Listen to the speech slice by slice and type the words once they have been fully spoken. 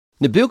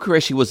Nabeel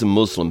Qureshi was a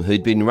Muslim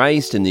who'd been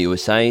raised in the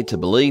USA to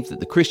believe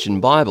that the Christian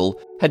Bible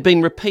had been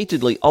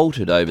repeatedly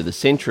altered over the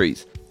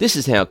centuries. This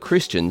is how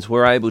Christians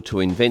were able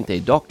to invent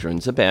their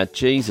doctrines about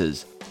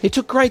Jesus. He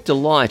took great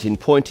delight in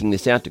pointing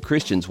this out to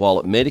Christians while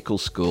at medical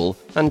school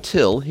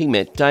until he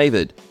met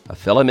David, a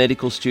fellow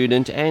medical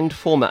student and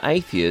former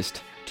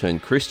atheist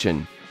turned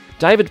Christian.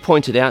 David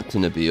pointed out to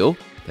Nabeel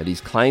that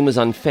his claim was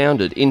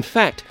unfounded. In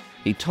fact,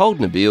 he told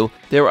Nabeel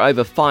there are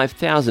over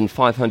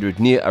 5,500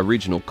 near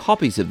original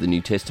copies of the New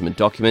Testament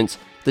documents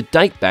that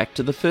date back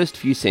to the first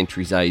few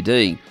centuries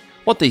AD.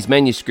 What these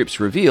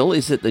manuscripts reveal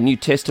is that the New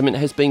Testament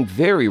has been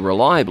very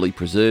reliably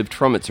preserved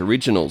from its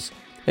originals.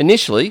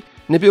 Initially,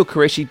 Nabeel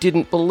Qureshi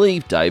didn't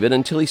believe David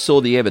until he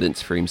saw the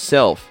evidence for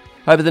himself.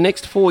 Over the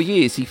next 4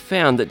 years, he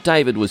found that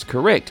David was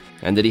correct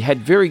and that he had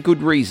very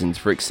good reasons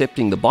for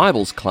accepting the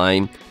Bible's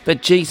claim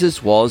that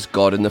Jesus was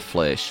God in the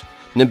flesh.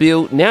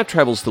 Nabeel now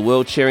travels the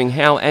world sharing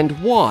how and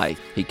why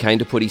he came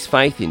to put his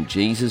faith in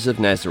Jesus of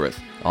Nazareth.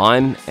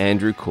 I'm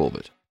Andrew Corbett.